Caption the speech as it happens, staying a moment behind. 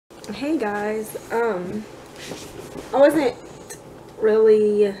Hey guys, I wasn't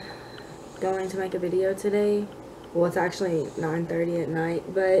really going to make a video today. Well, it's actually 9:30 at night,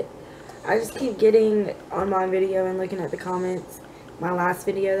 but I just keep getting on my video and looking at the comments. My last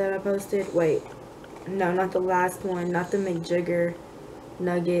video that I posted, wait, no, not the last one, not the McJigger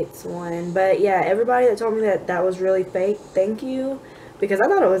Nuggets one, but yeah, everybody that told me that that was really fake, thank you, because I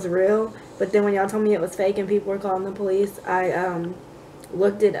thought it was real, but then when y'all told me it was fake and people were calling the police, I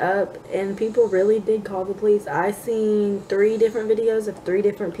looked it up and people really did call the police. I seen 3 different videos of 3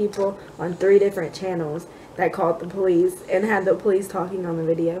 different people on 3 different channels that called the police and had the police talking on the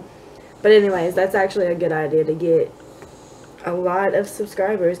video. But anyways, that's actually a good idea to get a lot of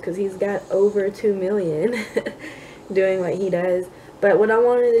subscribers because he's got over 2 million doing what he does. But what I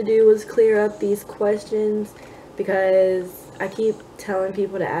wanted to do was clear up these questions because I keep telling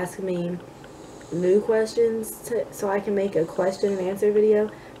people to ask me new questions so I can make a question and answer video,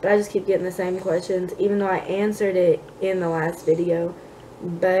 but I just keep getting the same questions even though I answered it in the last video.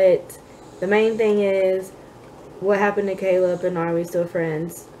 But the main thing is, what happened to Caleb and are we still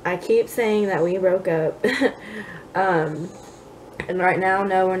friends? I keep saying that we broke up and right now,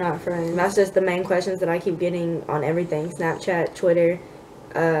 no, we're not friends. That's just the main questions that I keep getting on everything: Snapchat, Twitter,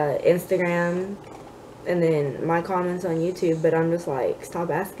 Instagram, and then my comments on YouTube. But I'm just like, stop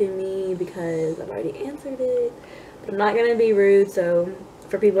asking me because I've already answered it. But I'm not gonna be rude. So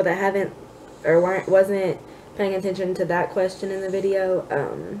for people that haven't or wasn't paying attention to that question in the video,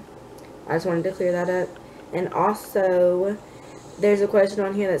 I just wanted to clear that up. And also, there's a question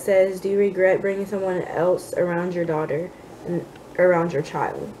on here that says, do you regret bringing someone else around your daughter and around your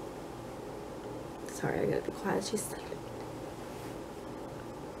child? Sorry, I gotta be quiet. She's sleeping.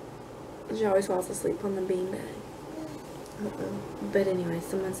 She always falls asleep on the beanbag. But anyway,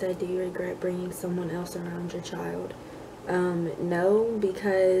 someone said, do you regret bringing someone else around your child? No,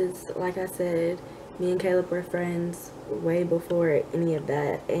 because like I said, me and Caleb were friends way before any of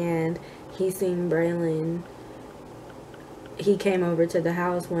that, and he seen Braylon. He came over to the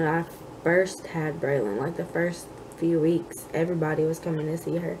house when I first had Braylon, like the first few weeks. Everybody was coming to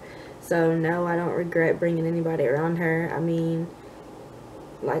see her. So no, I don't regret bringing anybody around her. I mean,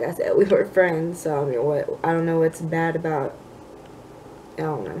 like I said, we were friends, so I mean, I don't know what's bad about, I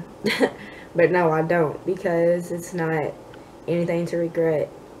don't know. But no, I don't, because it's not anything to regret.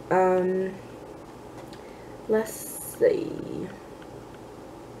 Let's see.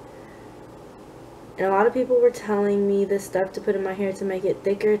 And a lot of people were telling me the stuff to put in my hair to make it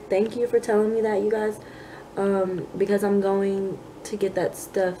thicker. Thank you for telling me that, you guys. Because I'm going to get that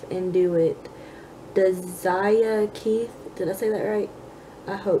stuff and do it. Desaya Keith, did I say that right?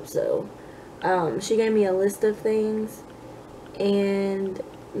 I hope so. She gave me a list of things, and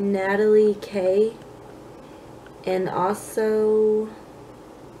Natalie K, and also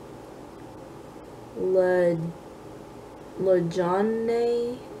Lajane.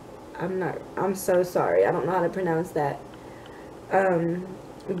 I'm so sorry, I don't know how to pronounce that.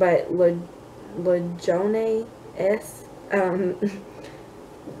 But Lajone S.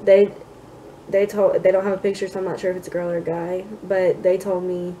 They don't have a picture, so I'm not sure if it's a girl or a guy, but they told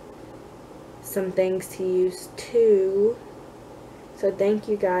me some things to use too. So thank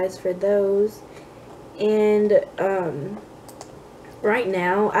you guys for those. And right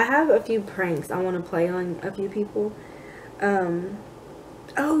now I have a few pranks I want to play on a few people.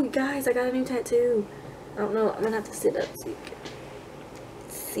 Oh guys, I got a new tattoo. I don't know, I'm gonna have to sit up so you can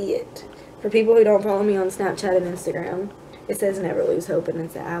see it. For people who don't follow me on Snapchat and Instagram, it says never lose hope and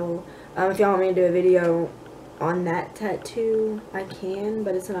it's an owl. If y'all want me to do a video on that tattoo, I can,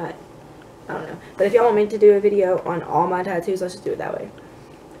 but it's not, I don't know. But if y'all want me to do a video on all my tattoos, let's just do it that way.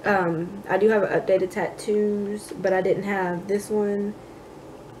 I do have updated tattoos, but I didn't have this one.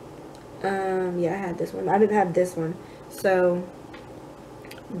 Yeah, I had this one. I didn't have this one. So,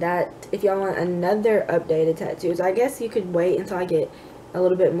 that, if y'all want another updated tattoos, I guess you could wait until I get a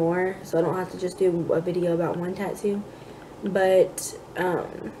little bit more, so I don't have to just do a video about one tattoo. But,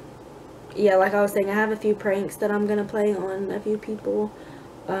 yeah, like I was saying, I have a few pranks that I'm gonna play on a few people.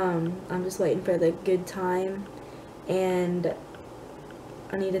 I'm just waiting for the good time, and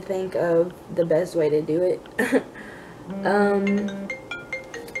I need to think of the best way to do it.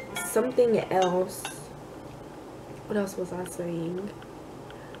 Something else. What else was I saying?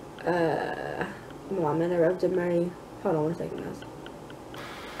 Well, I'm interrupted my, hold on one second, guys.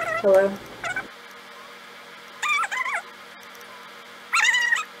 Hello?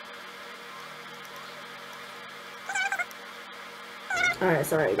 Alright,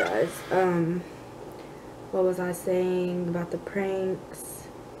 sorry guys. What was I saying about the pranks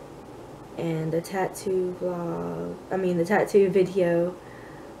and the tattoo vlog? I mean, the tattoo video.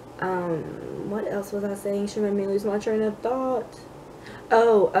 What else was I saying? She made me lose my train of thought.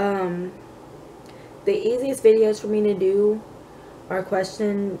 Oh, the easiest videos for me to do are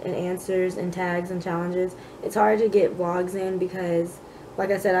question and answers and tags and challenges. It's hard to get vlogs in because, like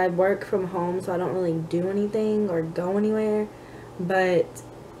I said, I work from home, so I don't really do anything or go anywhere. But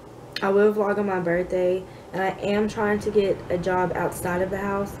I will vlog on my birthday, and I am trying to get a job outside of the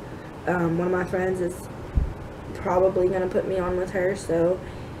house. One of my friends is probably going to put me on with her, so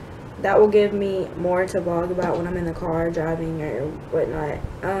that will give me more to vlog about when I'm in the car driving or whatnot.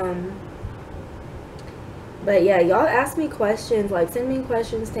 But yeah, y'all ask me questions, like send me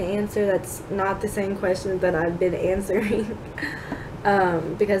questions to answer that's not the same questions that I've been answering.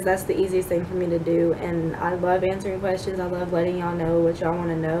 Because that's the easiest thing for me to do, and I love answering questions. I love letting y'all know what y'all want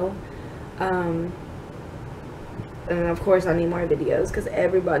to know. And of course I need more videos because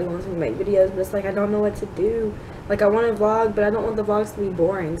everybody wants me to make videos, but it's like I don't know what to do. Like I want to vlog, but I don't want the vlogs to be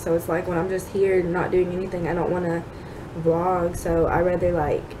boring, so it's like when I'm just here not doing anything, I don't want to vlog. So I rather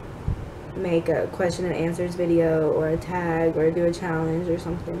like make a question and answers video or a tag or do a challenge or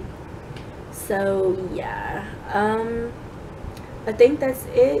something. So yeah, I think that's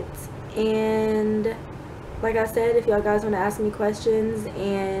it. And like I said, if y'all guys want to ask me questions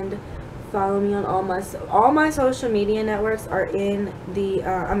and follow me on all my social media networks are in the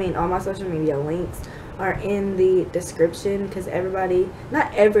all my social media links are in the description, because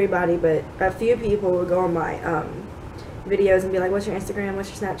not everybody, but a few people will go on my videos and be like, what's your Instagram,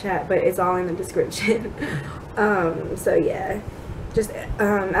 what's your Snapchat, but it's all in the description. So yeah, just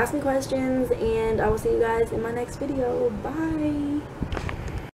ask me questions, and I will see you guys in my next video. Bye.